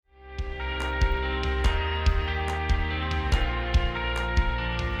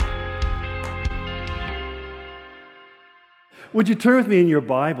Would you turn with me in your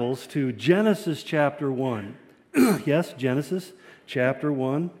Bibles to Genesis chapter 1? Yes, Genesis chapter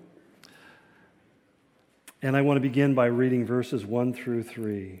 1. And I want to begin by reading verses 1 through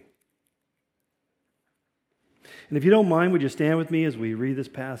 3. And if you don't mind, would you stand with me as we read this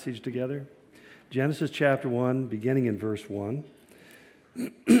passage together? Genesis chapter 1, beginning in verse 1.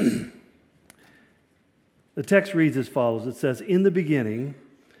 The text reads as follows. It says, "In the beginning,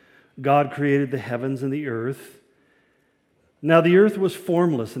 God created the heavens and the earth. Now the earth was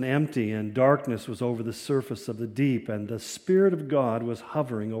formless and empty, and darkness was over the surface of the deep, and the Spirit of God was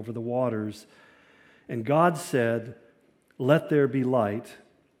hovering over the waters. And God said, 'Let there be light,'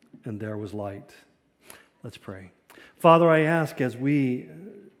 and there was light." Let's pray. Father, I ask as we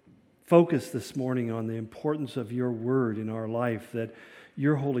focus this morning on the importance of your word in our life, that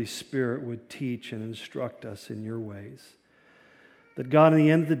your Holy Spirit would teach and instruct us in your ways. That God, in the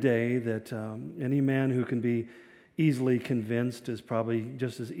end of the day, that any man who can be easily convinced is probably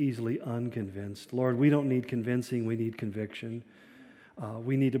just as easily unconvinced. Lord, we don't need convincing, we need conviction.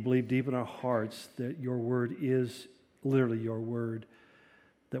 We need to believe deep in our hearts that your word is literally your word,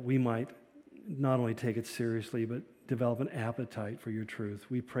 that we might not only take it seriously, but develop an appetite for your truth.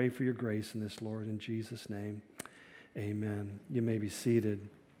 We pray for your grace in this, Lord, in Jesus' name. Amen. You may be seated.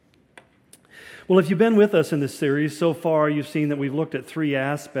 Well, if you've been with us in this series, so far you've seen that we've looked at three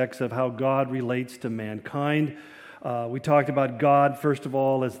aspects of how God relates to mankind. We talked about God, first of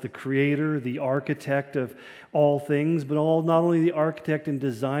all, as the creator, the architect of all things, but not only the architect and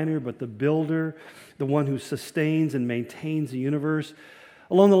designer, but the builder, the one who sustains and maintains the universe.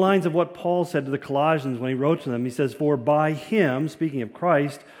 Along the lines of what Paul said to the Colossians when he wrote to them, he says, "For by him," speaking of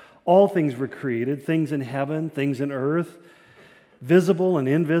Christ, "all things were created, things in heaven, things in earth, visible and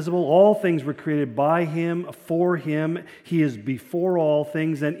invisible. All things were created by him, for him. He is before all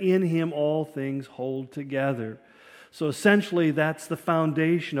things, and in him all things hold together." So essentially, that's the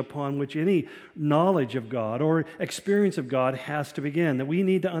foundation upon which any knowledge of God or experience of God has to begin. That we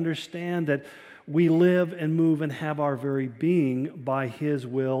need to understand that we live and move and have our very being by his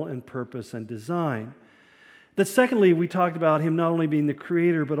will and purpose and design. That secondly, we talked about him not only being the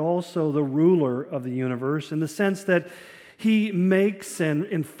creator, but also the ruler of the universe, in the sense that he makes and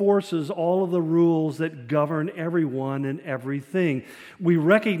enforces all of the rules that govern everyone and everything. We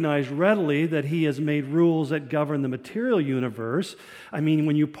recognize readily that he has made rules that govern the material universe. I mean,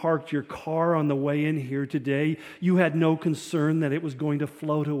 when you parked your car on the way in here today, you had no concern that it was going to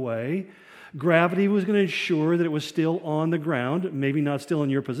float away. Gravity was going to ensure that it was still on the ground, maybe not still in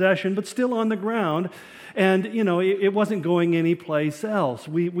your possession, but still on the ground. And, it wasn't going anyplace else.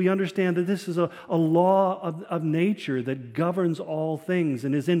 We understand that this is a law of nature that governs all things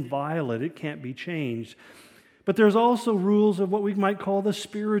and is inviolate. It can't be changed. But there's also rules of what we might call the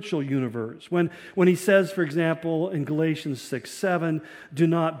spiritual universe. When he says, for example, in Galatians 6:7, "Do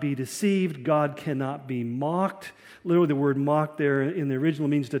not be deceived, God cannot be mocked." Literally, the word mock there in the original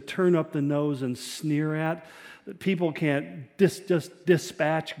means to turn up the nose and sneer at. That people can't just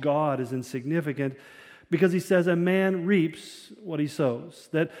dispatch God as insignificant, because he says a man reaps what he sows.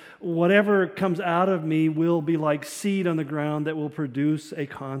 That whatever comes out of me will be like seed on the ground that will produce a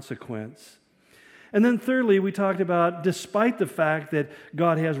consequence. And then thirdly, we talked about, despite the fact that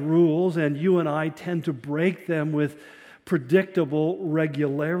God has rules and you and I tend to break them with predictable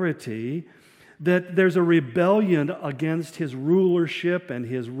regularity, that there's a rebellion against his rulership and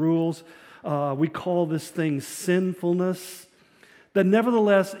his rules. We call this thing sinfulness. That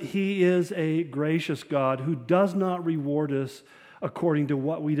nevertheless, he is a gracious God who does not reward us according to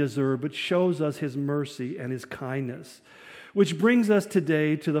what we deserve, but shows us his mercy and his kindness. Which brings us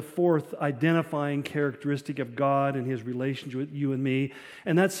today to the fourth identifying characteristic of God and his relationship with you and me,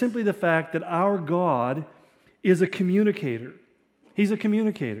 and that's simply the fact that our God is a communicator. He's a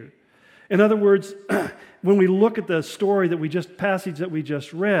communicator. In other words, when we look at the passage that we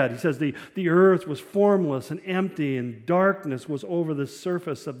just read, he says the earth was formless and empty, and darkness was over the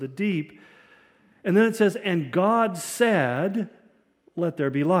surface of the deep. And then it says, "And God said, 'Let there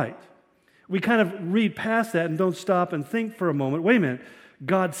be light.'" We kind of read past that and don't stop and think for a moment. Wait a minute.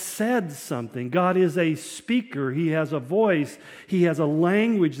 God said something. God is a speaker. He has a voice. He has a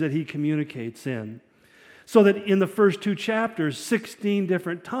language that he communicates in. So that in the first two chapters, 16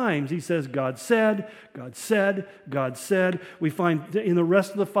 different times, he says, "God said, God said, God said." We find in the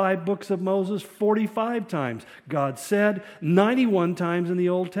rest of the 5 books of Moses, 45 times, God said, 91 times in the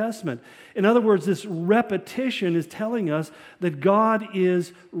Old Testament. In other words, this repetition is telling us that God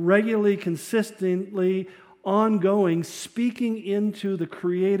is regularly, consistently, ongoing, speaking into the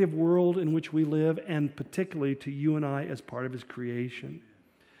creative world in which we live, and particularly to you and I as part of his creation.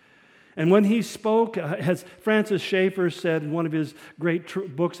 And when he spoke, as Francis Schaeffer said in one of his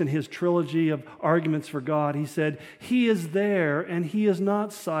great books in his trilogy of Arguments for God, he said, he is there and he is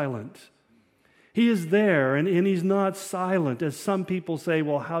not silent. He is there and he's not silent, as some people say,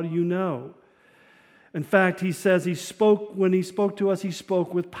 well, how do you know? In fact, he says when he spoke to us, he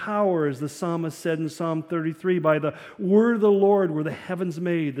spoke with power, as the psalmist said in Psalm 33, by the word of the Lord were the heavens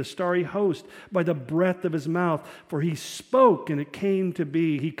made, the starry host by the breath of his mouth. For he spoke and it came to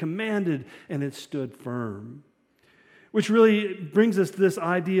be. He commanded and it stood firm. Which really brings us to this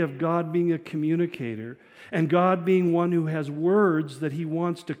idea of God being a communicator and God being one who has words that he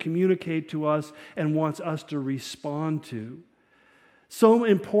wants to communicate to us and wants us to respond to. So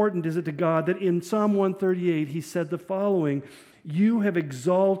important is it to God that in Psalm 138 he said the following, you have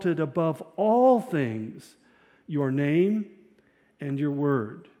exalted above all things your name and your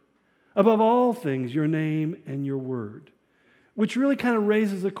word. Above all things, your name and your word. Which really kind of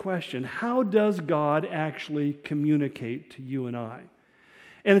raises the question, how does God actually communicate to you and I?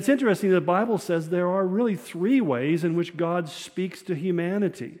 And it's interesting, the Bible says there are really three ways in which God speaks to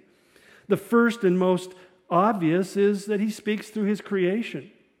humanity. The first and most obvious is that he speaks through his creation.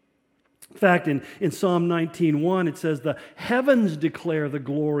 In fact, in Psalm 19:1, it says, the heavens declare the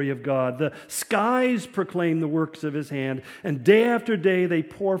glory of God. The skies proclaim the works of his hand. And day after day they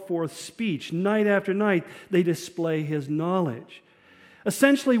pour forth speech. Night after night they display his knowledge.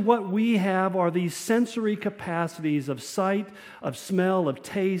 Essentially, what we have are these sensory capacities of sight, of smell, of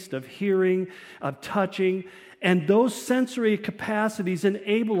taste, of hearing, of touching. And those sensory capacities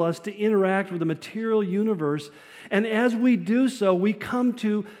enable us to interact with the material universe. And as we do so, we come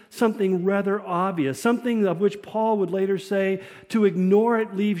to something rather obvious, something of which Paul would later say, to ignore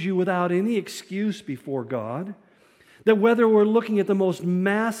it leaves you without any excuse before God. That whether we're looking at the most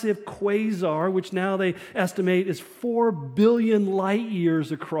massive quasar, which now they estimate is 4 billion light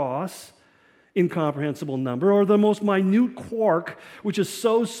years across, incomprehensible number, or the most minute quark, which is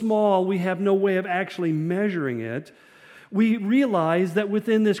so small we have no way of actually measuring it, we realize that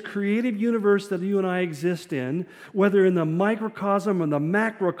within this creative universe that you and I exist in, whether in the microcosm or the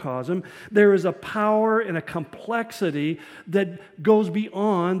macrocosm, there is a power and a complexity that goes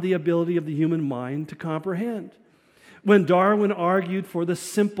beyond the ability of the human mind to comprehend. When Darwin argued for the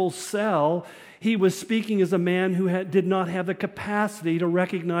simple cell, he was speaking as a man who did not have the capacity to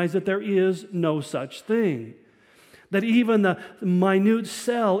recognize that there is no such thing. That even the minute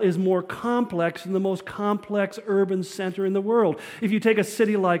cell is more complex than the most complex urban center in the world. If you take a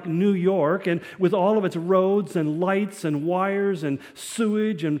city like New York, and with all of its roads and lights and wires and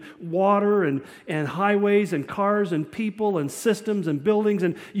sewage and water and highways and cars and people and systems and buildings,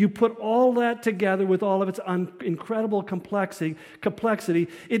 and you put all that together with all of its incredible complexity,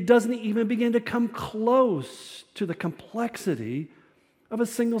 it doesn't even begin to come close to the complexity of a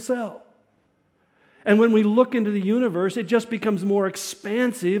single cell. And when we look into the universe, it just becomes more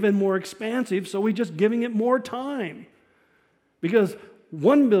expansive and more expansive, so we're just giving it more time. Because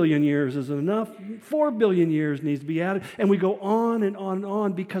 1 billion years isn't enough, 4 billion years needs to be added, and we go on and on and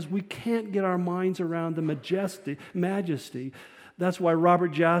on because we can't get our minds around the majesty. That's why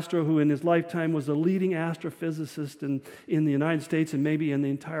Robert Jastrow, who in his lifetime was the leading astrophysicist in the United States and maybe in the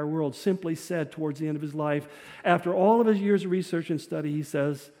entire world, simply said towards the end of his life, after all of his years of research and study, he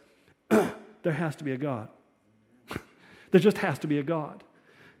says, there has to be a God. There just has to be a God.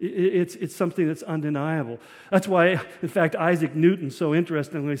 It's something that's undeniable. That's why, in fact, Isaac Newton so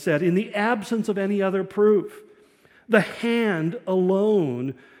interestingly said, in the absence of any other proof, the hand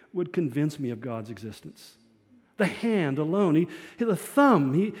alone would convince me of God's existence. The hand alone. The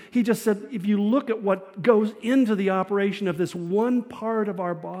thumb. He just said, if you look at what goes into the operation of this one part of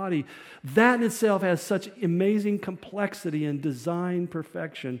our body, that in itself has such amazing complexity and design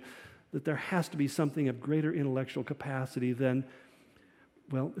perfection that there has to be something of greater intellectual capacity than,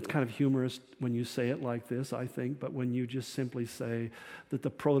 well, it's kind of humorous when you say it like this, I think, but when you just simply say that the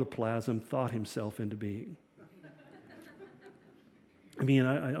protoplasm thought himself into being. I mean,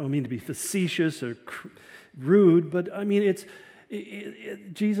 I don't mean to be facetious or rude, but I mean,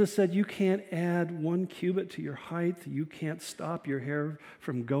 Jesus said you can't add 1 cubit to your height. You can't stop your hair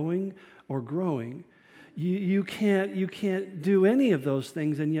from going or growing. You can't do any of those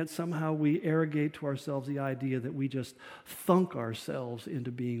things, and yet somehow we arrogate to ourselves the idea that we just thunk ourselves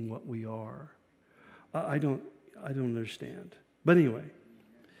into being what we are. I don't understand. But anyway,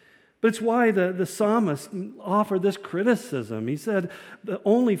 but it's why the psalmist offered this criticism. He said, the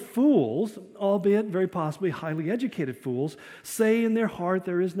only fools, albeit very possibly highly educated fools, say in their heart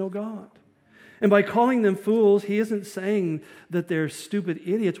there is no God. And by calling them fools, he isn't saying that they're stupid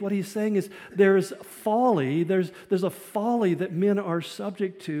idiots. What he's saying is there's folly, there's a folly that men are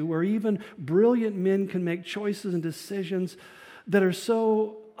subject to, where even brilliant men can make choices and decisions that are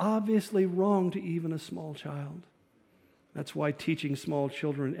so obviously wrong to even a small child. That's why teaching small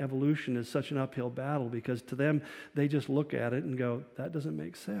children evolution is such an uphill battle, because to them, they just look at it and go, that doesn't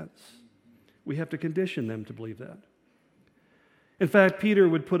make sense. We have to condition them to believe that. In fact, Peter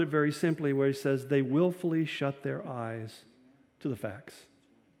would put it very simply where he says, they willfully shut their eyes to the facts.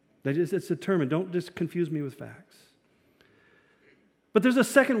 It's determined. Don't just confuse me with facts. But there's a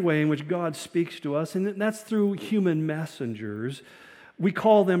second way in which God speaks to us, and that's through human messengers. We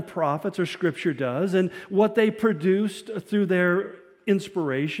call them prophets, or Scripture does, and what they produced through their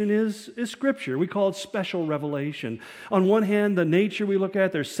inspiration is Scripture. We call it special revelation. On one hand, the nature we look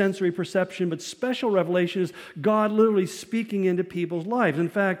at, there's sensory perception, but special revelation is God literally speaking into people's lives. In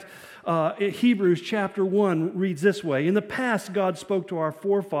fact, Hebrews chapter 1 reads this way: in the past, God spoke to our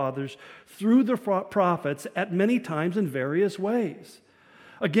forefathers through the prophets at many times in various ways.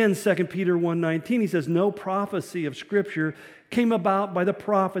 Again, 2 Peter 1:19, he says, no prophecy of Scripture came about by the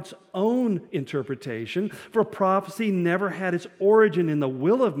prophet's own interpretation, for prophecy never had its origin in the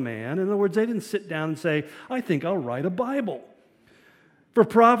will of man. In other words, they didn't sit down and say, I think I'll write a Bible. For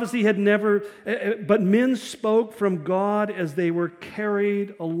prophecy had never, but men spoke from God as they were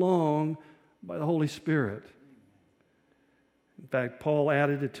carried along by the Holy Spirit. In fact, Paul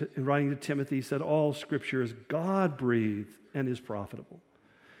added it in writing to Timothy, he said, all Scripture is God-breathed and is profitable.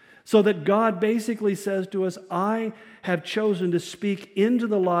 So that God basically says to us, I have chosen to speak into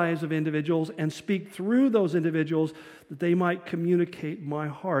the lives of individuals and speak through those individuals that they might communicate my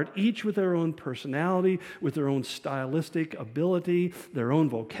heart, each with their own personality, with their own stylistic ability, their own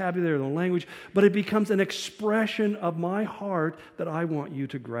vocabulary, their own language, but it becomes an expression of my heart that I want you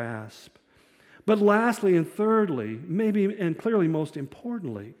to grasp. But lastly and thirdly, maybe and clearly most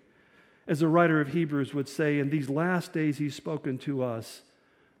importantly, as the writer of Hebrews would say, in these last days he's spoken to us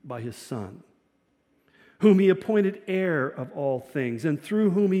by his Son, whom he appointed heir of all things, and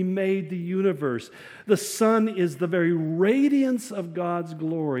through whom he made the universe. The Son is the very radiance of God's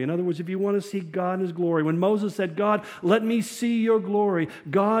glory. In other words, if you want to see God in his glory, when Moses said, God, let me see your glory,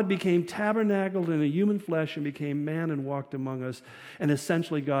 God became tabernacled in a human flesh and became man and walked among us. And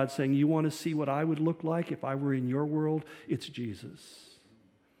essentially God saying, you want to see what I would look like if I were in your world? It's Jesus.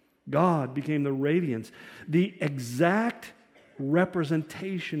 God became the radiance, the exact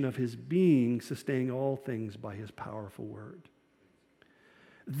representation of his being, sustaining all things by his powerful word.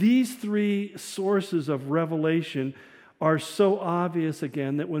 These three sources of revelation are so obvious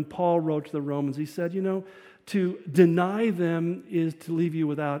again that when Paul wrote to the Romans, he said, to deny them is to leave you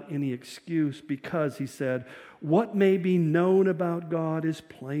without any excuse, because, he said, what may be known about God is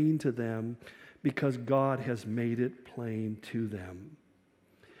plain to them because God has made it plain to them.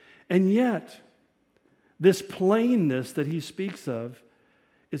 And yet, this plainness that he speaks of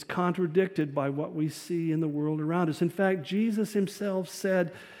is contradicted by what we see in the world around us. In fact, Jesus himself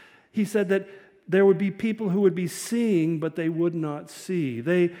said that there would be people who would be seeing, but they would not see.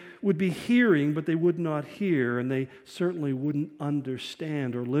 They would be hearing, but they would not hear, and they certainly wouldn't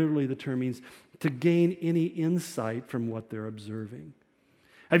understand, or literally the term means to gain any insight from what they're observing.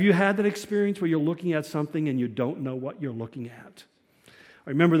 Have you had that experience where you're looking at something and you don't know what you're looking at? I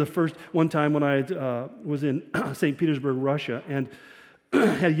remember the first one time when I was in St. Petersburg, Russia, and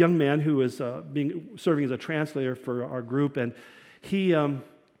had a young man who was serving as a translator for our group, and he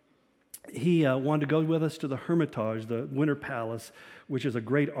wanted to go with us to the Hermitage, the Winter Palace, which is a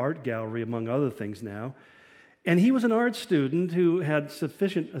great art gallery, among other things now. And he was an art student who had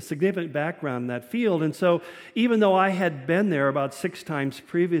a significant background in that field. And so even though I had been there about 6 times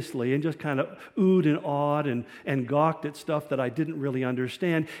previously and just kind of oohed and awed and gawked at stuff that I didn't really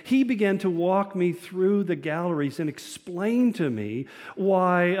understand, he began to walk me through the galleries and explain to me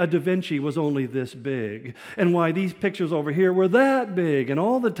why a Da Vinci was only this big and why these pictures over here were that big and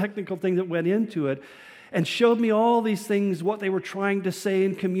all the technical things that went into it, and showed me all these things, what they were trying to say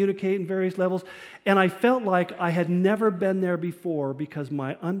and communicate in various levels. And I felt like I had never been there before because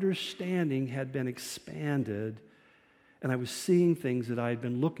my understanding had been expanded and I was seeing things that I had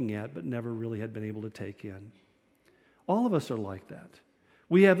been looking at but never really had been able to take in. All of us are like that.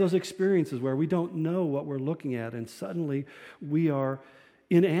 We have those experiences where we don't know what we're looking at, and suddenly we are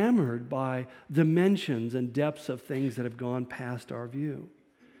enamored by dimensions and depths of things that have gone past our view.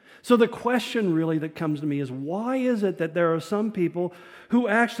 So the question really that comes to me is, why is it that there are some people who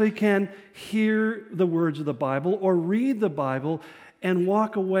actually can hear the words of the Bible or read the Bible and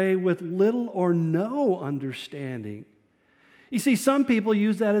walk away with little or no understanding? You see, some people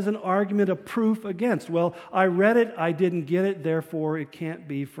use that as an argument of proof against. Well, I read it, I didn't get it, therefore it can't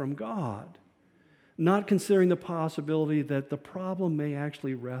be from God. Not considering the possibility that the problem may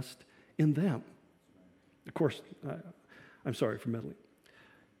actually rest in them. Of course, I'm sorry for meddling.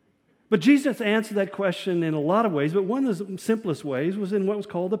 But Jesus answered that question in a lot of ways, but one of the simplest ways was in what was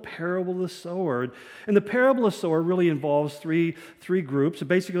called the parable of the sower. And the parable of the sower really involves three groups.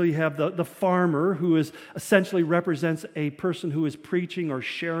 Basically, you have the farmer, who is essentially represents a person who is preaching or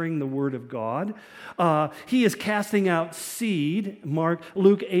sharing the word of God. He is casting out seed.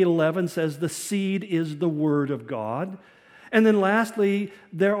 Luke 8:11 says the seed is the word of God. And then lastly,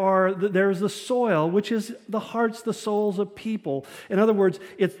 there's the soil, which is the hearts, the souls of people. In other words,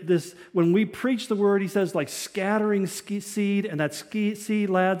 it's this, when we preach the word, he says, like scattering seed, and that seed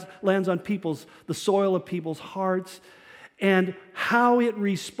lands on the soil of people's hearts. And how it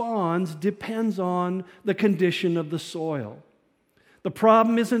responds depends on the condition of the soil. The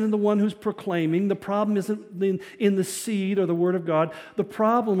problem isn't in the one who's proclaiming. The problem isn't in the seed or the word of God. The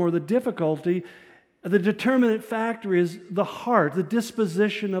problem or the difficulty, the determinant factor is the heart, the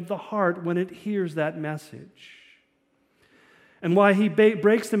disposition of the heart when it hears that message. And why he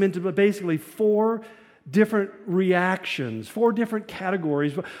breaks them into basically four different reactions, four different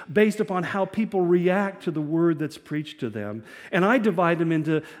categories based upon how people react to the word that's preached to them. And I divide them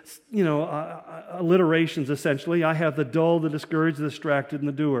into, alliterations essentially. I have the dull, the discouraged, the distracted, and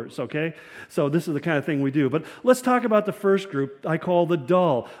the doers, okay? So this is the kind of thing we do. But let's talk about the first group I call the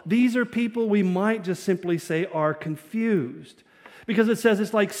dull. These are people we might just simply say are confused. Because it says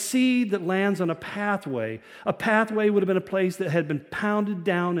it's like seed that lands on a pathway. A pathway would have been a place that had been pounded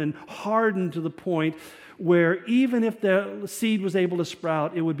down and hardened to the point where even if the seed was able to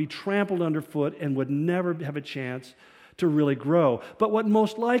sprout, it would be trampled underfoot and would never have a chance to really grow. But what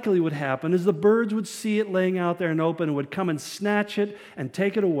most likely would happen is the birds would see it laying out there and open and would come and snatch it and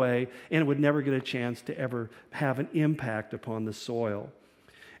take it away, and it would never get a chance to ever have an impact upon the soil.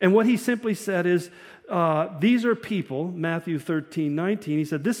 And what he simply said is, these are people, Matthew 13:19, he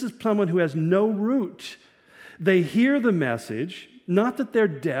said, this is someone who has no root. They hear the message, not that they're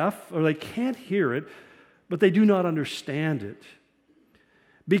deaf or they can't hear it, but they do not understand it.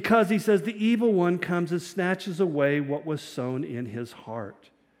 Because, he says, the evil one comes and snatches away what was sown in his heart.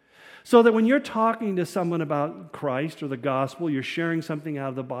 So that when you're talking to someone about Christ or the gospel, you're sharing something out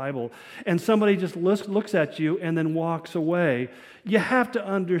of the Bible, and somebody just looks at you and then walks away, you have to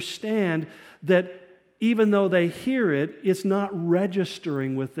understand that even though they hear it, it's not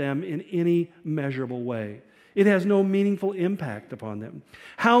registering with them in any measurable way. It has no meaningful impact upon them.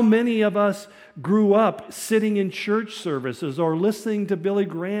 How many of us grew up sitting in church services or listening to Billy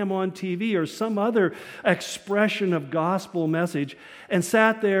Graham on TV or some other expression of gospel message and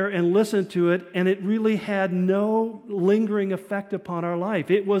sat there and listened to it, and it really had no lingering effect upon our life?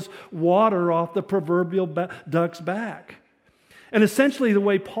 It was water off the proverbial duck's back. And essentially the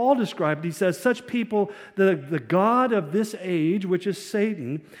way Paul described it, he says, such people, the God of this age, which is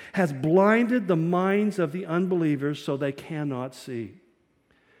Satan, has blinded the minds of the unbelievers so they cannot see.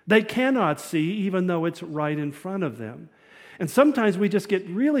 They cannot see even though it's right in front of them. And sometimes we just get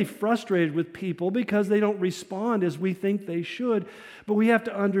really frustrated with people because they don't respond as we think they should. But we have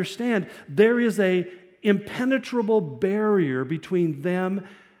to understand there is an impenetrable barrier between them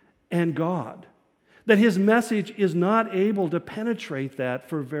and God. That his message is not able to penetrate that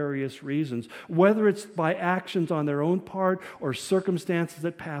for various reasons, whether it's by actions on their own part or circumstances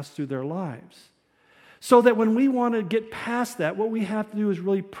that pass through their lives. So that when we want to get past that, what we have to do is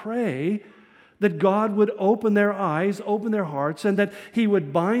really pray that God would open their eyes, open their hearts, and that he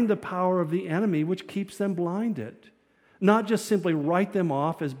would bind the power of the enemy which keeps them blinded. Not just simply write them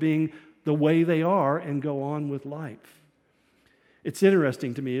off as being the way they are and go on with life. It's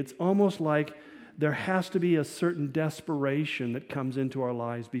interesting to me. It's almost like there has to be a certain desperation that comes into our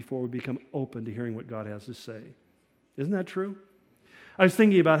lives before we become open to hearing what God has to say. Isn't that true? I was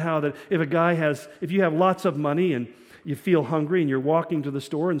thinking about how that if you have lots of money and you feel hungry and you're walking to the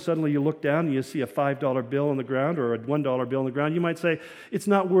store and suddenly you look down and you see a $5 bill on the ground or a $1 bill on the ground, you might say, it's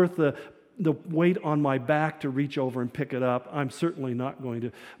not worth the weight on my back to reach over and pick it up. I'm certainly not going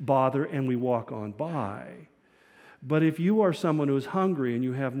to bother, and we walk on by. But if you are someone who is hungry and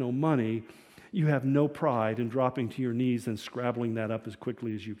you have no money, you have no pride in dropping to your knees and scrabbling that up as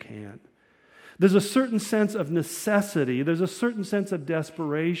quickly as you can. There's a certain sense of necessity. There's a certain sense of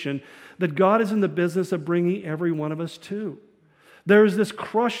desperation that God is in the business of bringing every one of us to. There is this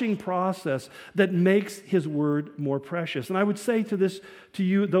crushing process that makes his word more precious. And I would say to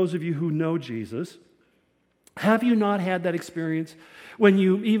you, those of you who know Jesus, Have you not had that experience when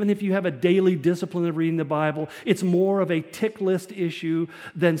even if you have a daily discipline of reading the Bible, it's more of a tick list issue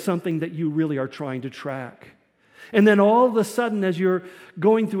than something that you really are trying to track? And then all of a sudden, as you're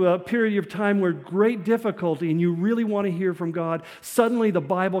going through a period of time where great difficulty and you really want to hear from God, suddenly the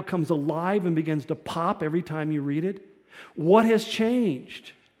Bible comes alive and begins to pop every time you read it. What has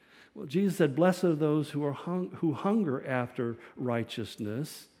changed? Well, Jesus said, "Blessed are those who hunger after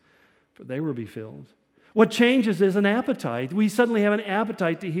righteousness, for they will be filled." What changes is an appetite. We suddenly have an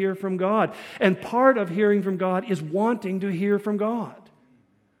appetite to hear from God. And part of hearing from God is wanting to hear from God.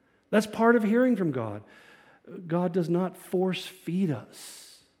 That's part of hearing from God. God does not force feed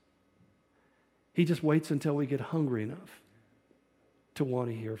us. He just waits until we get hungry enough to want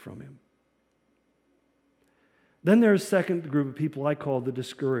to hear from Him. Then there's a second group of people I call the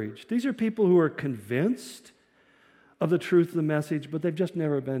discouraged. These are people who are convinced of the truth of the message, but they've just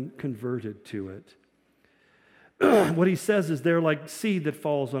never been converted to it. What he says is they're like seed that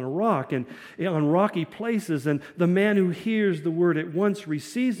falls on a rock and on rocky places, and the man who hears the word at once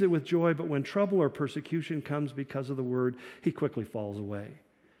receives it with joy, but when trouble or persecution comes because of the word, he quickly falls away.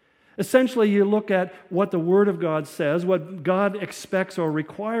 Essentially, you look at what the Word of God says, what God expects or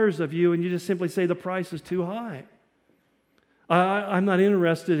requires of you, and you just simply say the price is too high. I'm not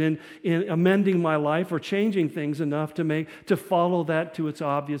interested in amending my life or changing things enough to follow that to its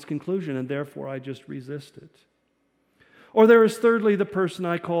obvious conclusion, and therefore I just resist it. Or there is thirdly the person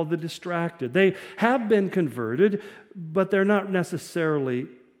I call the distracted. They have been converted, but they're not necessarily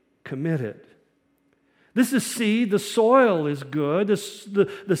committed. This is seed. The soil is good.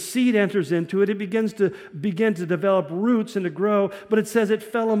 The seed enters into it. It begins to develop roots and to grow. But it says it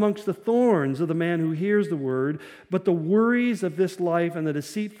fell amongst the thorns of the man who hears the word. But the worries of this life and the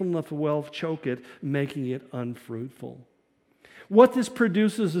deceitfulness of wealth choke it, making it unfruitful. What this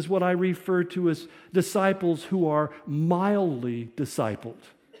produces is what I refer to as disciples who are mildly discipled.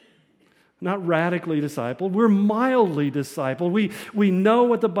 Not radically discipled. We're mildly discipled. We know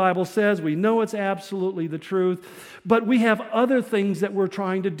what the Bible says. We know it's absolutely the truth. But we have other things that we're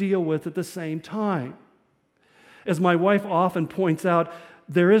trying to deal with at the same time. As my wife often points out,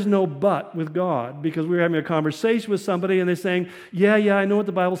 there is no but with God, because we were having a conversation with somebody and they're saying, yeah, I know what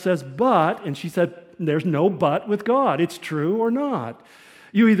the Bible says, but, and she said, there's no but with God. It's true or not.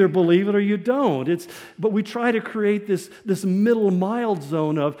 You either believe it or you don't. But we try to create this middle mild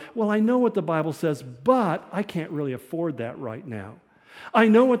zone of, well, I know what the Bible says, but I can't really afford that right now. I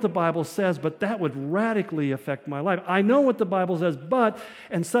know what the Bible says, but that would radically affect my life. I know what the Bible says, but,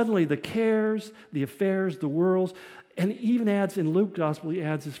 and suddenly the cares, the affairs, the worlds, and he even adds in Luke's gospel, he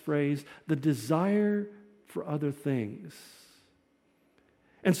adds this phrase, the desire for other things.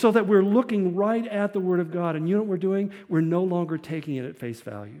 And so that we're looking right at the Word of God, and you know what we're doing? We're no longer taking it at face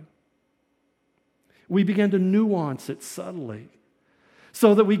value. We begin to nuance it subtly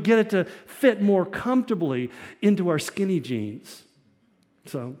so that we get it to fit more comfortably into our skinny jeans.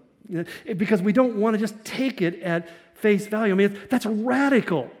 So, because we don't want to just take it at face value. I mean, that's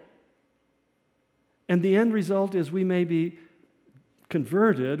radical. And the end result is we may be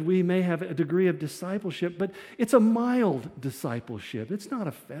converted, we may have a degree of discipleship, but it's a mild discipleship. It's not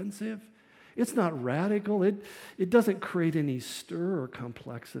offensive. It's not radical. It doesn't create any stir or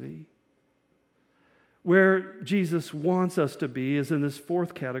complexity. Where Jesus wants us to be is in this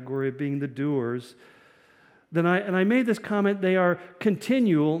fourth category of being the doers. I made this comment, they are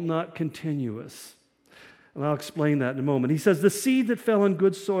continual, not continuous. And I'll explain that in a moment. He says, the seed that fell in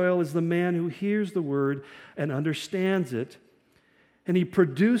good soil is the man who hears the word and understands it, and he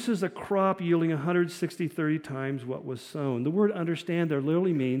produces a crop yielding 30 times what was sown. The word understand there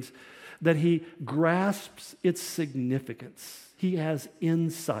literally means that he grasps its significance. He has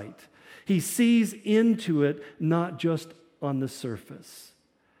insight. He sees into it, not just on the surface.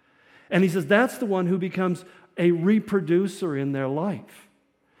 And he says that's the one who becomes a reproducer in their life.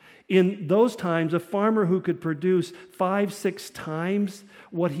 In those times, a farmer who could produce 5-6 times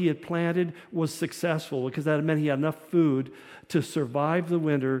what he had planted was successful, because that meant he had enough food to survive the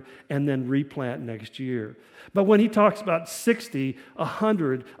winter and then replant next year. But when he talks about 60,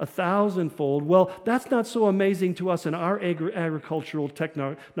 100, 1,000-fold, well, that's not so amazing to us in our agricultural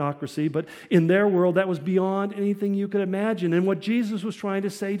technocracy, but in their world, that was beyond anything you could imagine. And what Jesus was trying to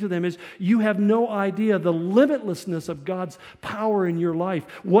say to them is, you have no idea the limitlessness of God's power in your life,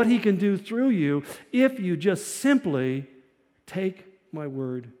 what He can do through you if you just simply take my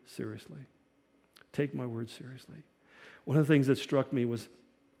word seriously. Take my word seriously. One of the things that struck me was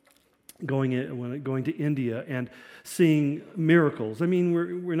going to India and seeing miracles. I mean,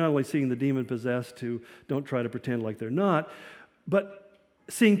 we're not only seeing the demon-possessed who don't try to pretend like they're not, but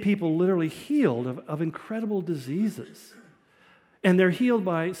seeing people literally healed of incredible diseases. And they're healed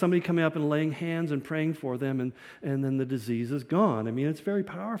by somebody coming up and laying hands and praying for them, and then the disease is gone. I mean, it's very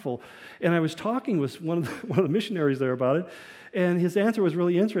powerful. And I was talking with one of the missionaries there about it, and his answer was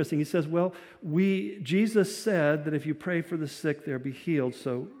really interesting. He says, well, Jesus said that if you pray for the sick, they'll be healed,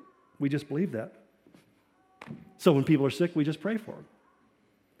 so we just believe that. So when people are sick, we just pray for them.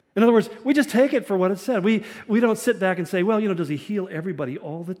 In other words, we just take it for what it said. We don't sit back and say, well, does he heal everybody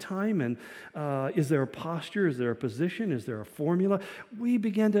all the time? And is there a posture? Is there a position? Is there a formula? We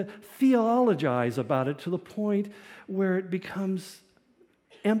begin to theologize about it to the point where it becomes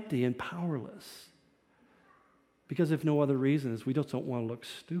empty and powerless. Because if no other reason is we just don't want to look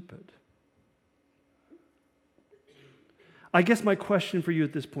stupid. I guess my question for you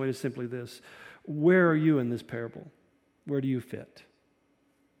at this point is simply this. Where are you in this parable? Where do you fit?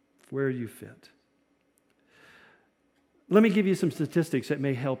 Where do you fit? Let me give you some statistics that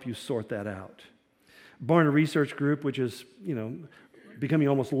may help you sort that out. Barna Research Group, which is, becoming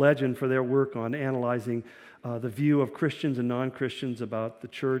almost legend for their work on analyzing the view of Christians and non-Christians about the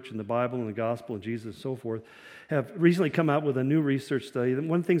church and the Bible and the gospel and Jesus and so forth, have recently come out with a new research study.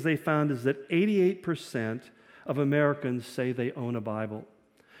 One of the things they found is that 88% of Americans say they own a Bible.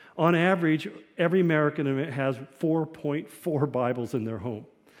 On average, every American has 4.4 Bibles in their home.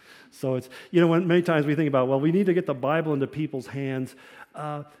 So it's, when many times we think about, well, we need to get the Bible into people's hands.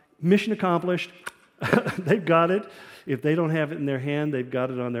 Mission accomplished. They've got it. If they don't have it in their hand, they've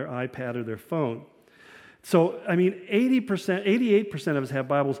got it on their iPad or their phone. So, 88% of us have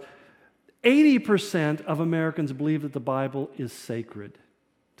Bibles. 80% of Americans believe that the Bible is sacred.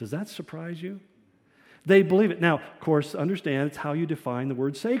 Does that surprise you? They believe it. Now, of course, understand it's how you define the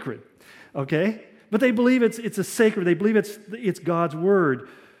word sacred, okay? But they believe it's a sacred. They believe it's God's word.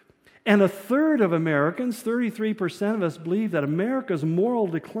 And a third of Americans, 33% of us, believe that America's moral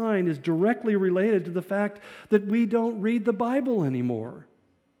decline is directly related to the fact that we don't read the Bible anymore.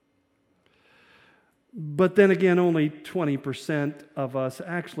 But then again, only 20% of us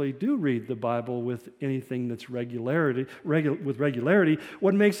actually do read the Bible with anything that's regularity.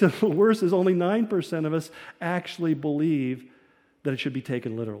 What makes it a little worse is only 9% of us actually believe that it should be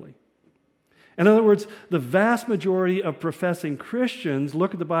taken literally. In other words, the vast majority of professing Christians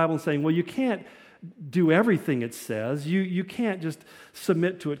look at the Bible and saying, well, you can't do everything it says. You can't just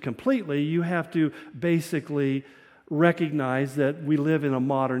submit to it completely. You have to basically recognize that we live in a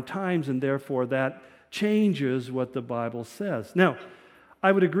modern times, and therefore that changes what the Bible says. Now,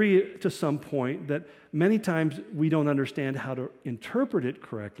 I would agree to some point that many times we don't understand how to interpret it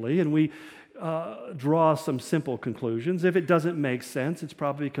correctly, and we draw some simple conclusions. If it doesn't make sense, it's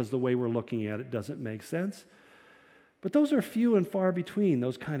probably because the way we're looking at it doesn't make sense. But those are few and far between,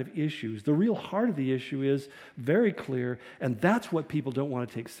 those kind of issues. The real heart of the issue is very clear, and that's what people don't want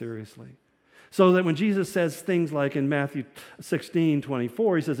to take seriously. So that when Jesus says things like in Matthew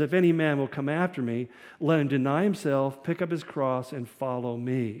 16:24, he says, if any man will come after me, let him deny himself, pick up his cross, and follow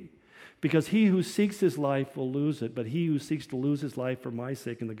me. Because he who seeks his life will lose it, but he who seeks to lose his life for my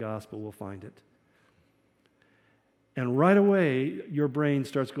sake in the gospel will find it. And right away, your brain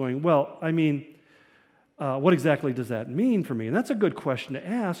starts going, well, what exactly does that mean for me? And that's a good question to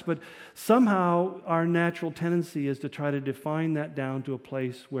ask, but somehow our natural tendency is to try to define that down to a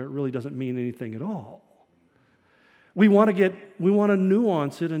place where it really doesn't mean anything at all. We want to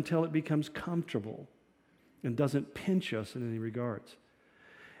nuance it until it becomes comfortable and doesn't pinch us in any regards.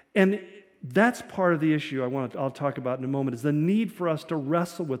 And that's part of the issue I'll talk about in a moment, is the need for us to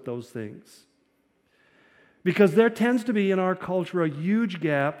wrestle with those things. Because there tends to be in our culture a huge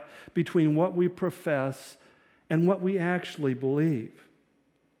gap between what we profess and what we actually believe.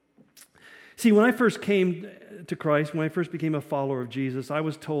 See, when I first came to Christ, when I first became a follower of Jesus, I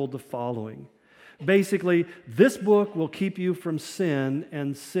was told the following. Basically, this book will keep you from sin,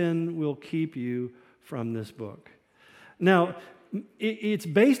 and sin will keep you from this book. Now, it's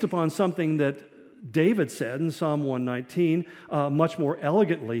based upon something that David said in Psalm 119. Much more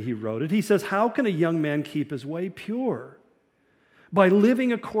elegantly, he wrote it. He says, how can a young man keep his way pure? By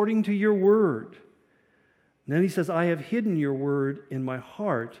living according to your word. And then he says, I have hidden your word in my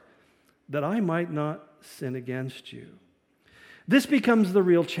heart that I might not sin against you. This becomes the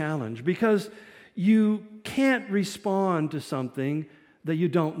real challenge, because you can't respond to something that you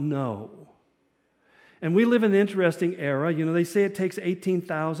don't know. And we live in an interesting era. They say it takes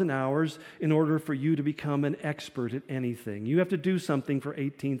 18,000 hours in order for you to become an expert at anything. You have to do something for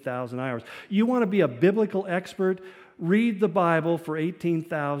 18,000 hours. You want to be a biblical expert? Read the Bible for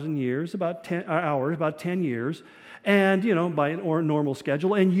 18,000 years, about 10 years, and, by a normal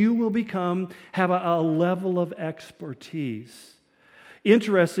schedule, and you will have a level of expertise.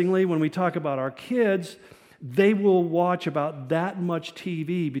 Interestingly, when we talk about our kids, they will watch about that much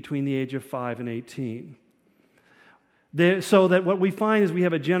TV between the age of 5 and 18. So that what we find is we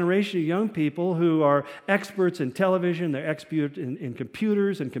have a generation of young people who are experts in television, they're experts in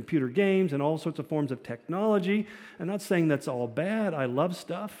computers and computer games and all sorts of forms of technology. I'm not saying that's all bad. I love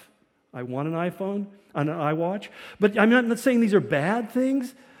stuff. I want an iPhone, an iWatch. But I'm not saying these are bad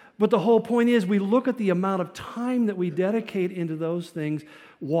things. But the whole point is we look at the amount of time that we dedicate into those things.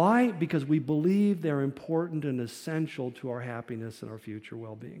 Why? Because we believe they're important and essential to our happiness and our future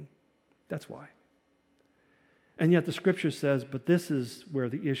well-being. That's why. And yet the Scripture says, but this is where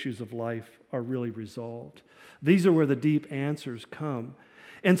the issues of life are really resolved. These are where the deep answers come.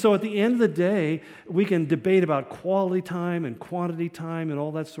 And so at the end of the day, we can debate about quality time and quantity time and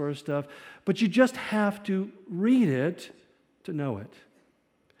all that sort of stuff, but you just have to read it to know it.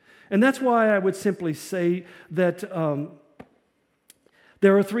 And that's why I would simply say that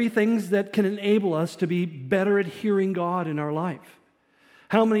there are 3 things that can enable us to be better at hearing God in our life.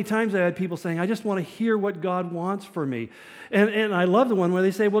 How many times I had people saying, I just want to hear what God wants for me. And I love the one where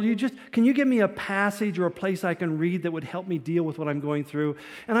they say, well, can you give me a passage or a place I can read that would help me deal with what I'm going through?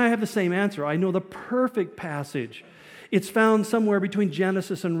 And I have the same answer. I know the perfect passage. It's found somewhere between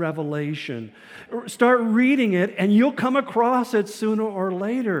Genesis and Revelation. Start reading it and you'll come across it sooner or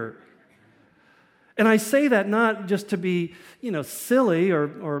later. And I say that not just to be, silly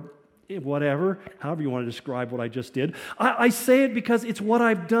or whatever, however you want to describe what I just did. I say it because it's what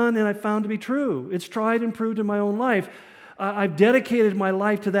I've done and I've found to be true. It's tried and proved in my own life. I've dedicated my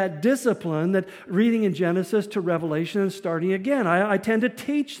life to that discipline, that reading in Genesis to Revelation and starting again. I tend to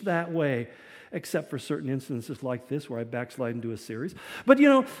teach that way, except for certain instances like this where I backslide into a series. But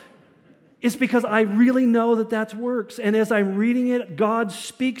it's because I really know that that works. And as I'm reading it, God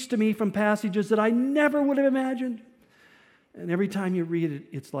speaks to me from passages that I never would have imagined. And every time you read it,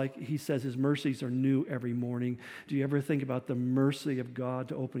 it's like he says his mercies are new every morning. Do you ever think about the mercy of God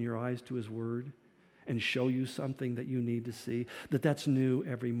to open your eyes to his word and show you something that you need to see? That's new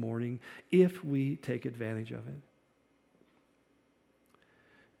every morning if we take advantage of it.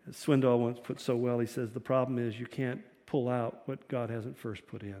 As Swindoll once put so well, he says, the problem is you can't pull out what God hasn't first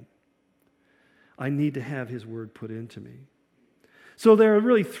put in. I need to have his word put into me. So there are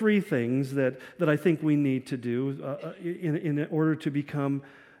really 3 things that I think we need to do in order to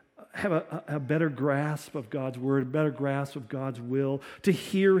have a better grasp of God's word, a better grasp of God's will, to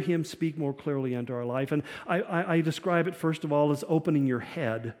hear him speak more clearly into our life. And I describe it, first of all, as opening your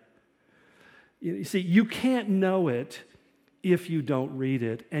head. You see, you can't know it if you don't read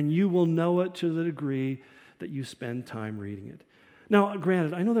it, and you will know it to the degree that you spend time reading it. Now,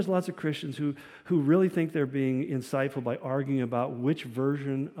 granted, I know there's lots of Christians who really think they're being insightful by arguing about which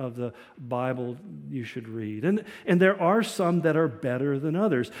version of the Bible you should read. And there are some that are better than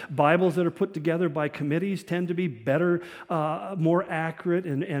others. Bibles that are put together by committees tend to be better, more accurate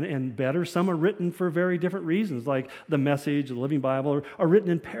and better. Some are written for very different reasons, like the Message, the Living Bible, are written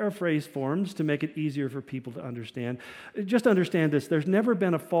in paraphrase forms to make it easier for people to understand. Just understand this, there's never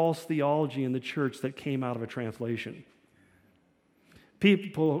been a false theology in the church that came out of a translation.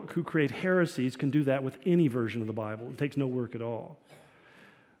 People who create heresies can do that with any version of the Bible. It takes no work at all.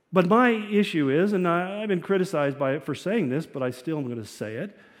 But my issue is, and I've been criticized by it for saying this, but I still am going to say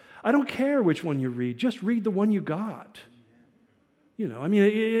it, I don't care which one you read. Just read the one you got.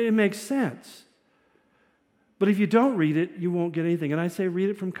 It makes sense. But if you don't read it, you won't get anything. And I say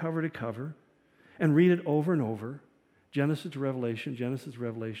read it from cover to cover and read it over and over. Genesis to Revelation, Genesis to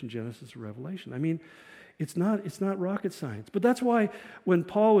Revelation, Genesis to Revelation. It's not rocket science. But that's why when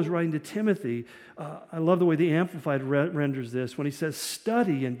Paul was writing to Timothy, I love the way the Amplified renders this, when he says,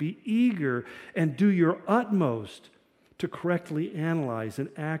 study and be eager and do your utmost to correctly analyze and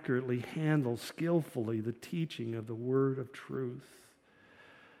accurately handle skillfully the teaching of the word of truth.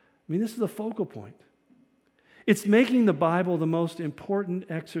 This is the focal point. It's making the Bible the most important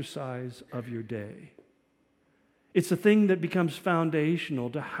exercise of your day. It's the thing that becomes foundational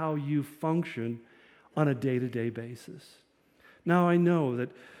to how you function on a day-to-day basis. Now, I know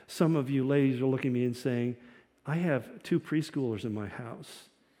that some of you ladies are looking at me and saying, I have 2 preschoolers in my house.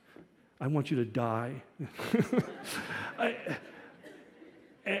 I want you to die.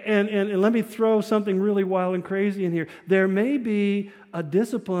 And let me throw something really wild and crazy in here. There may be a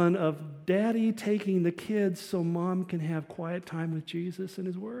discipline of daddy taking the kids so mom can have quiet time with Jesus and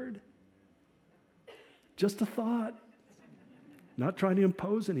his word. Just a thought. Not trying to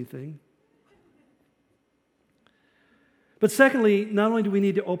impose anything. But secondly, not only do we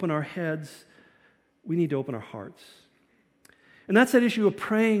need to open our heads, we need to open our hearts. And that's that issue of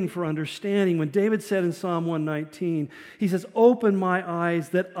praying for understanding. When David said in Psalm 119, he says, "Open my eyes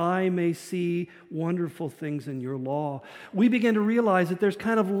that I may see wonderful things in your law." We begin to realize that there's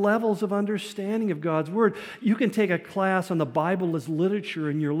kind of levels of understanding of God's Word. You can take a class on the Bible as literature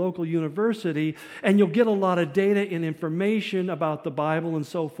in your local university, and you'll get a lot of data and information about the Bible and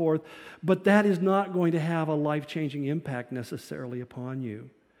so forth, but that is not going to have a life-changing impact necessarily upon you.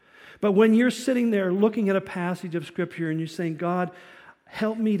 But when you're sitting there looking at a passage of Scripture and you're saying, "God,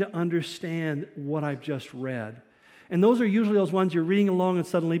 help me to understand what I've just read." And those are usually those ones you're reading along and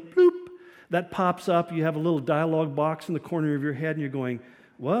suddenly, bloop, that pops up. You have a little dialogue box in the corner of your head and you're going,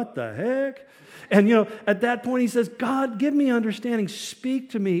 "What the heck?" And at that point he says, "God, give me understanding. Speak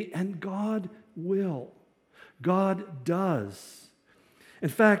to me." And God will. God does. In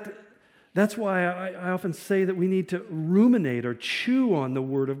fact, that's why I often say that we need to ruminate or chew on the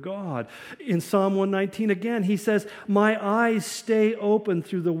Word of God. In Psalm 119 again, he says, "My eyes stay open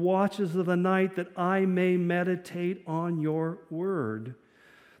through the watches of the night that I may meditate on your Word."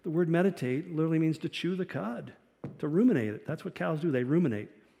 The word meditate literally means to chew the cud, to ruminate it. That's what cows do, they ruminate.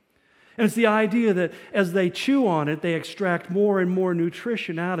 And it's the idea that as they chew on it, they extract more and more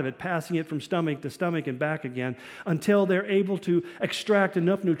nutrition out of it, passing it from stomach to stomach and back again, until they're able to extract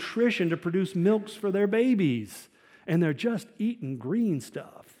enough nutrition to produce milks for their babies. And they're just eating green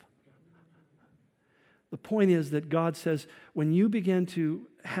stuff. The point is that God says, when you begin to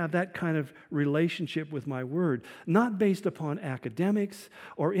have that kind of relationship with my Word, not based upon academics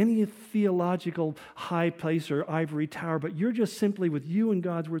or any theological high place or ivory tower, but you're just simply with you and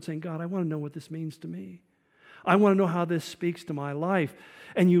God's Word saying, "God, I want to know what this means to me. I want to know how this speaks to my life."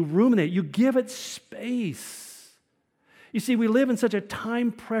 And you ruminate, you give it space. You see, we live in such a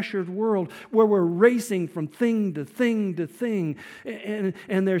time-pressured world where we're racing from thing to thing to thing.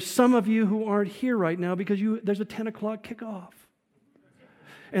 And there's some of you who aren't here right now because there's a 10 o'clock kickoff.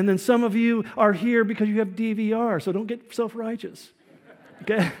 And then some of you are here because you have DVR, so don't get self-righteous.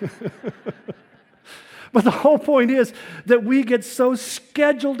 Okay? But the whole point is that we get so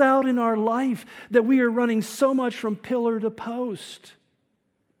scheduled out in our life that we are running so much from pillar to post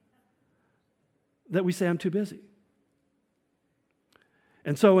that we say, "I'm too busy."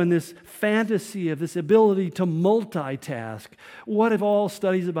 And so in this fantasy of this ability to multitask, what have all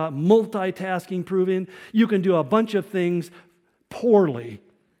studies about multitasking proven? You can do a bunch of things poorly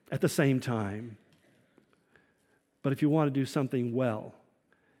at the same time. But if you want to do something well,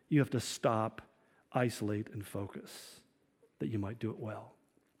 you have to stop, isolate, and focus that you might do it well.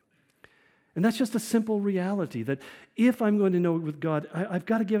 And that's just a simple reality that if I'm going to know it with God, I've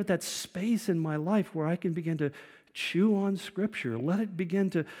got to give it that space in my life where I can begin to chew on Scripture, let it begin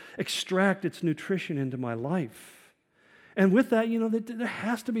to extract its nutrition into my life. And with that, there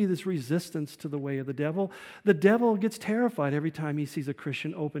has to be this resistance to the way of the devil. The devil gets terrified every time he sees a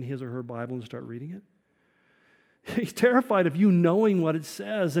Christian open his or her Bible and start reading it. He's terrified of you knowing what it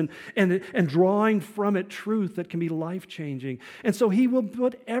says and drawing from it truth that can be life-changing. And so he will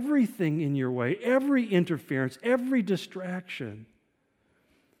put everything in your way, every interference, every distraction.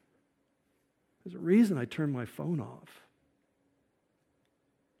 There's a reason I turn my phone off,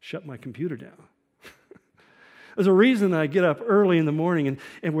 shut my computer down. There's a reason I get up early in the morning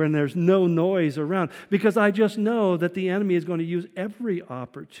and when there's no noise around, because I just know that the enemy is going to use every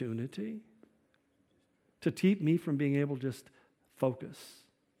opportunity to keep me from being able to just focus.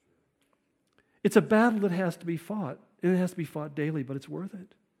 It's a battle that has to be fought, and it has to be fought daily, but it's worth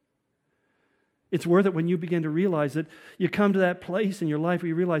it. It's worth it when you begin to realize that you come to that place in your life where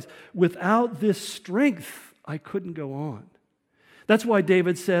you realize, without this strength, I couldn't go on. That's why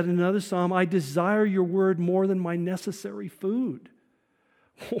David said in another psalm, "I desire your word more than my necessary food."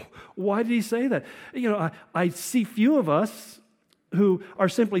 Why did he say that? I see few of us who are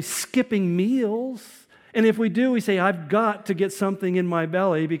simply skipping meals. And if we do, we say, "I've got to get something in my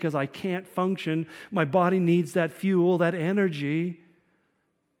belly because I can't function. My body needs that fuel, that energy."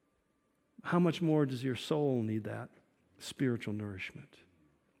 How much more does your soul need that spiritual nourishment?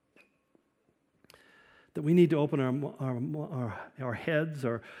 That we need to open our heads,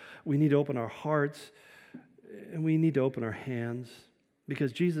 or we need to open our hearts, and we need to open our hands.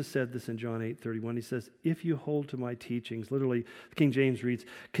 Because Jesus said this in John 8:31. He says, "If you hold to my teachings," literally, King James reads,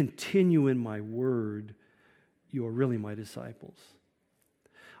 "continue in my word, you are really my disciples."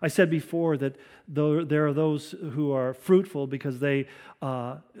 I said before that there are those who are fruitful because they're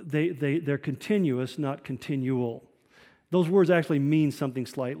continuous, not continual. Those words actually mean something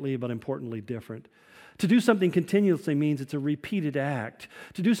slightly, but importantly different. To do something continuously means it's a repeated act.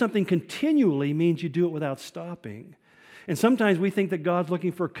 To do something continually means you do it without stopping. And sometimes we think that God's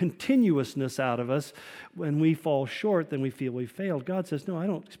looking for continuousness out of us. When we fall short, then we feel we failed. God says, no, I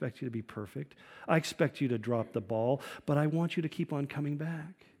don't expect you to be perfect. I expect you to drop the ball, but I want you to keep on coming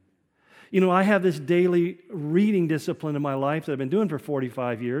back. You know, I have this daily reading discipline in my life that I've been doing for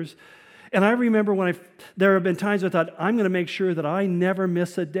 45 years. And I remember there have been times I thought, I'm going to make sure that I never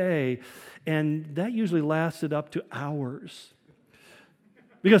miss a day. And that usually lasted up to hours.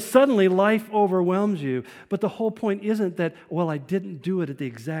 Because suddenly life overwhelms you. But the whole point isn't that, well, I didn't do it at the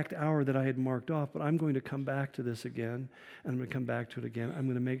exact hour that I had marked off, but I'm going to come back to this again, and I'm going to come back to it again. I'm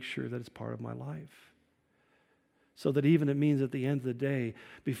going to make sure that it's part of my life. So that even it means at the end of the day,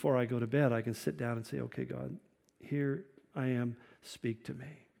 before I go to bed, I can sit down and say, okay, God, here I am, speak to me.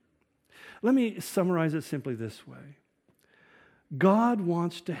 Let me summarize it simply this way. God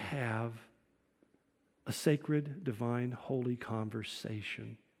wants to have a sacred, divine, holy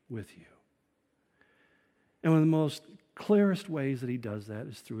conversation with you. And one of the most clearest ways that he does that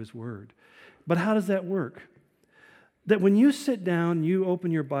is through his word. But how does that work? That when you sit down, you open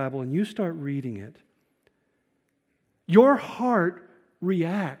your Bible and you start reading it, your heart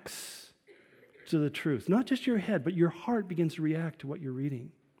reacts to the truth. Not just your head, but your heart begins to react to what you're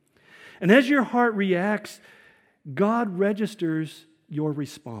reading. And as your heart reacts, God registers your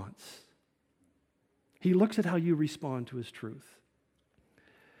response. He looks at how you respond to his truth.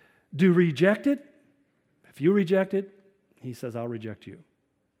 Do you reject it? If you reject it, he says, I'll reject you.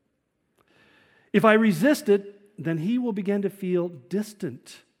 If I resist it, then he will begin to feel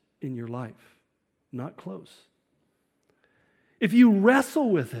distant in your life, not close. If you wrestle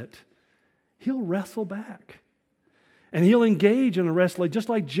with it, he'll wrestle back. And he'll engage in a wrestle, just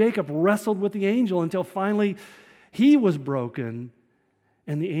like Jacob wrestled with the angel until finally he was broken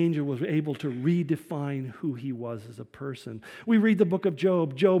and the angel was able to redefine who he was as a person. We read the book of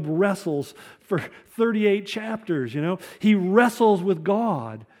Job. Job wrestles for 38 chapters, He wrestles with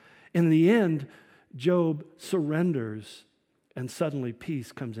God. In the end, Job surrenders and suddenly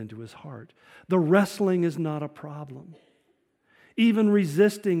peace comes into his heart. The wrestling is not a problem. Even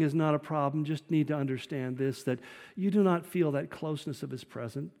resisting is not a problem. Just need to understand this, that you do not feel that closeness of his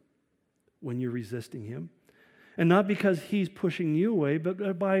presence when you're resisting him. And not because he's pushing you away,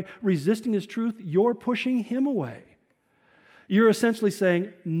 but by resisting his truth, you're pushing him away. You're essentially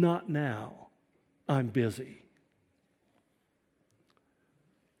saying, not now, I'm busy.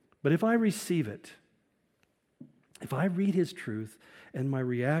 But if I receive it, if I read his truth, and my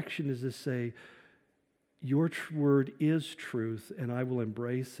reaction is to say, your word is truth, and I will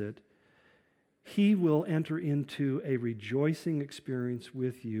embrace it, he will enter into a rejoicing experience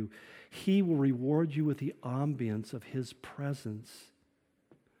with you. He will reward you with the ambience of his presence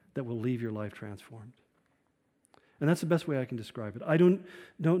that will leave your life transformed. And that's the best way I can describe it. I don't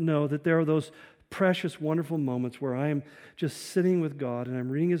know that there are those precious, wonderful moments where I am just sitting with God and I'm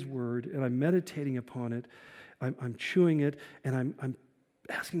reading his word and I'm meditating upon it. I'm chewing it and I'm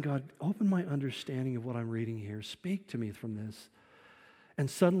asking God, open my understanding of what I'm reading here. Speak to me from this. And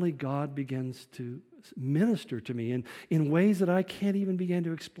suddenly God begins to minister to me in ways that I can't even begin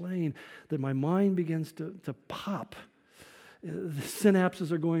to explain, that my mind begins to pop. The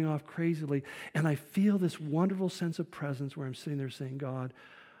synapses are going off crazily. And I feel this wonderful sense of presence where I'm sitting there saying, God,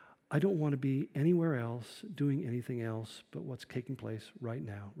 I don't want to be anywhere else, doing anything else but what's taking place right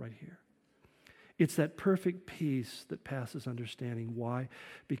now, right here. It's that perfect peace that passes understanding. Why?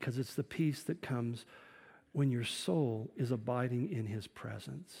 Because it's the peace that comes when your soul is abiding in his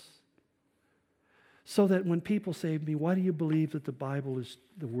presence. So that when people say to me, why do you believe that the Bible is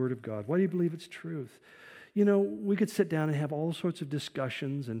the Word of God? Why do you believe it's truth? We could sit down and have all sorts of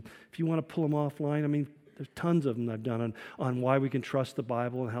discussions, and if you want to pull them offline, there's tons of them I've done on why we can trust the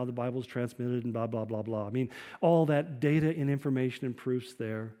Bible and how the Bible is transmitted and blah, blah, blah, blah. All that data and information and proofs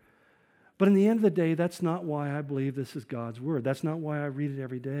there. But in the end of the day, that's not why I believe this is God's Word. That's not why I read it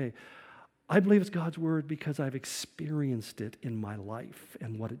every day. I believe it's God's Word because I've experienced it in my life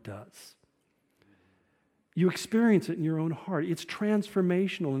and what it does. You experience it in your own heart. It's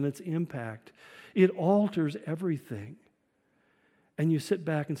transformational in its impact. It alters everything. And you sit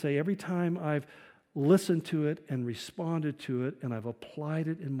back and say, every time I've listened to it and responded to it and I've applied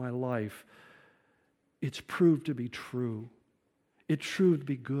it in my life, it's proved to be true. It proved to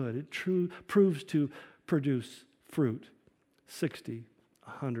be good. It proves to produce fruit, 60,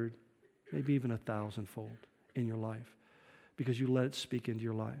 100, maybe even 1,000-fold in your life because you let it speak into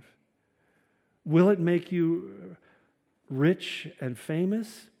your life. Will it make you rich and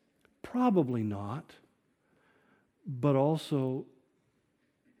famous? Probably not. But also,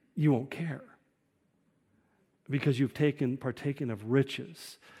 you won't care because you've partaken of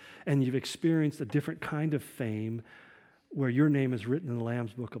riches and you've experienced a different kind of fame where your name is written in the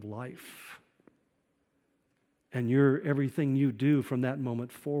Lamb's Book of Life. And everything you do from that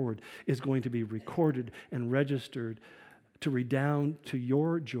moment forward is going to be recorded and registered to redound to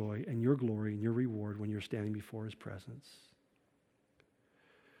your joy and your glory and your reward when you're standing before His presence.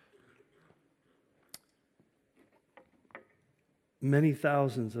 Many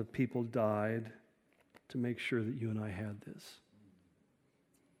thousands of people died to make sure that you and I had this.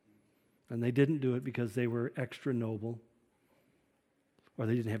 And they didn't do it because they were extra noble or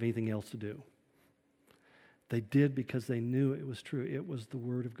they didn't have anything else to do. They did because they knew it was true. It was the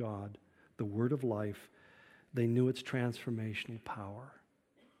Word of God, the Word of life. They knew its transformational power.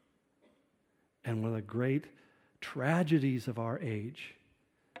 And one of the great tragedies of our age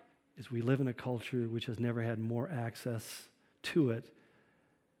is we live in a culture which has never had more access to it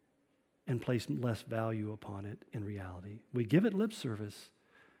and place less value upon it in reality. We give it lip service,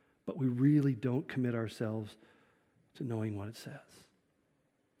 but we really don't commit ourselves to knowing what it says.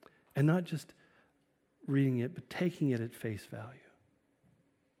 And not just reading it, but taking it at face value.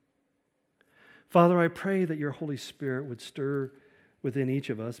 Father, I pray that your Holy Spirit would stir within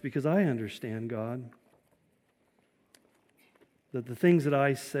each of us, because I understand, God, that the things that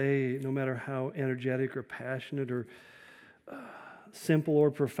I say, no matter how energetic or passionate or simple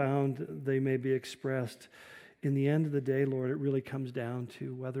or profound they may be expressed, in the end of the day, Lord, it really comes down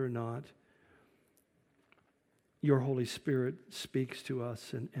to whether or not your Holy Spirit speaks to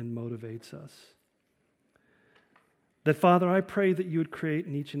us and motivates us. That, Father, I pray that you would create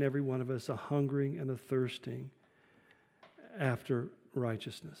in each and every one of us a hungering and a thirsting after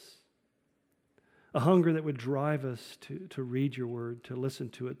righteousness. A hunger that would drive us to read your word, to listen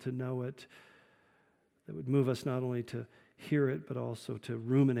to it, to know it, that would move us not only to hear it, but also to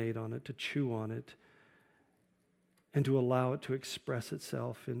ruminate on it, to chew on it, and to allow it to express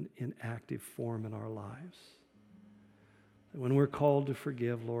itself in active form in our lives. When we're called to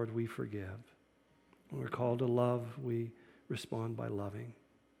forgive, Lord, we forgive. When we're called to love, we respond by loving.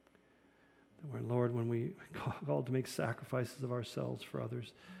 Lord, when we called to make sacrifices of ourselves for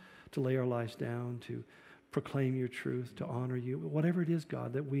others, to lay our lives down, to proclaim your truth, to honor you, whatever it is,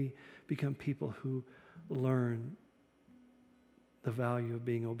 God, that we become people who learn the value of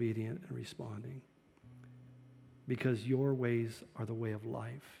being obedient and responding. Because your ways are the way of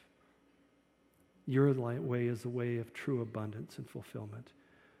life. Your way is the way of true abundance and fulfillment.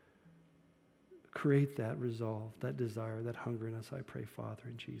 Create that resolve, that desire, that hunger in us, I pray, Father,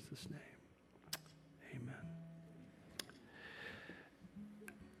 in Jesus' name. Amen.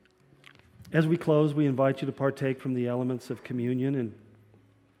 As we close, we invite you to partake from the elements of communion, and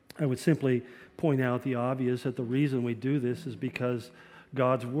I would simply point out the obvious, that the reason we do this is because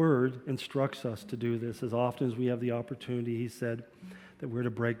God's Word instructs us to do this. As often as we have the opportunity, He said that we're to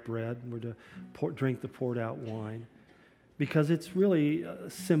break bread, we're to drink the poured out wine, because it's really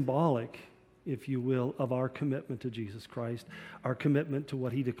symbolic, if you will, of our commitment to Jesus Christ, our commitment to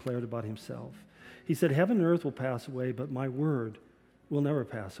what He declared about Himself. He said, heaven and earth will pass away, but my word will never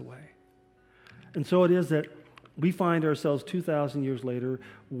pass away. And so it is that we find ourselves 2,000 years later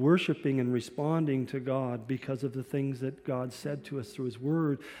worshiping and responding to God because of the things that God said to us through His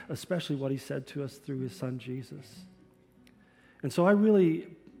Word, especially what He said to us through His Son, Jesus. And so I really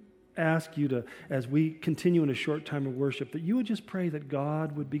ask you to, as we continue in a short time of worship, that you would just pray that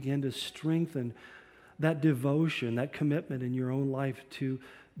God would begin to strengthen that devotion, that commitment in your own life to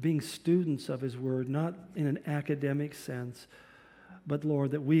being students of His Word, not in an academic sense, but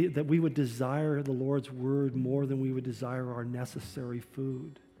Lord, that we would desire the Lord's Word more than we would desire our necessary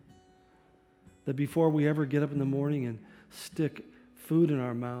food. That before we ever get up in the morning and stick food in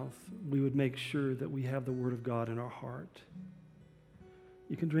our mouth, we would make sure that we have the Word of God in our heart.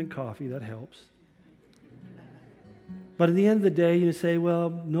 You can drink coffee, that helps. But at the end of the day, you say, well,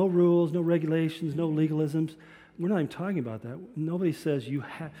 no rules, no regulations, no legalisms. We're not even talking about that. Nobody says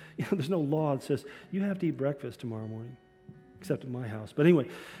there's no law that says you have to eat breakfast tomorrow morning, except at my house. But anyway,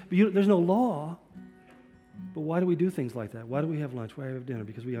 there's no law. But why do we do things like that? Why do we have lunch? Why do we have dinner?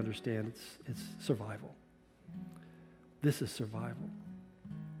 Because we understand it's survival. This is survival.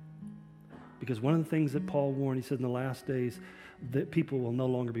 Because one of the things that Paul warned, he said in the last days, that people will no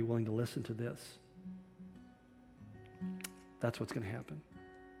longer be willing to listen to this. That's what's going to happen.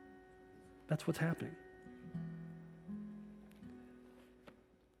 That's what's happening.